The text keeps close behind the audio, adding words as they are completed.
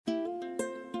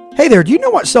Hey there, do you know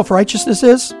what self-righteousness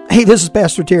is? Hey, this is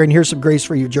Pastor Terry, and here's some grace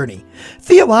for your journey.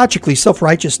 Theologically,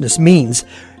 self-righteousness means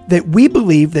that we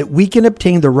believe that we can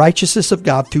obtain the righteousness of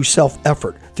God through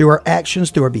self-effort, through our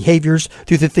actions, through our behaviors,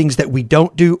 through the things that we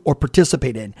don't do or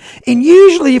participate in. And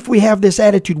usually if we have this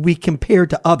attitude, we compare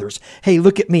to others. Hey,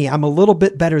 look at me. I'm a little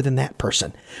bit better than that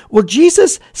person. Well,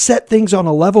 Jesus set things on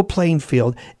a level playing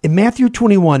field in Matthew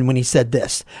 21 when he said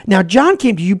this. Now, John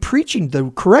came to you preaching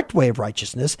the correct way of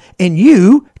righteousness, and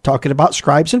you, talking about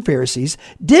scribes and Pharisees,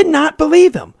 did not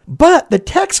believe him. But the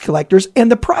tax collectors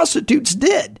and the prostitutes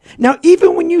did. Now,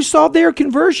 even when you saw their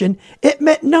conversion, it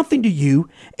meant nothing to you,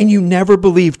 and you never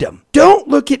believed him. Don't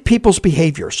look at people's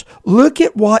behaviors. Look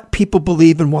at what people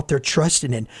believe and what they're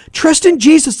trusting in. Trust in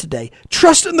Jesus today.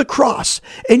 Trust in the cross,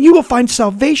 and you will find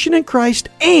salvation in Christ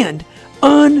and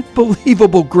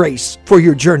unbelievable grace for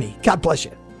your journey. God bless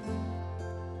you.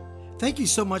 Thank you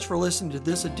so much for listening to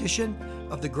this edition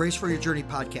of the Grace for Your Journey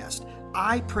podcast.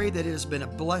 I pray that it has been a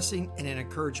blessing and an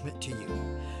encouragement to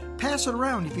you. Pass it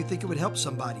around if you think it would help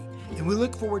somebody. And we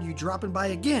look forward to you dropping by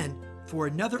again for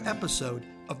another episode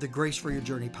of the Grace for Your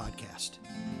Journey podcast.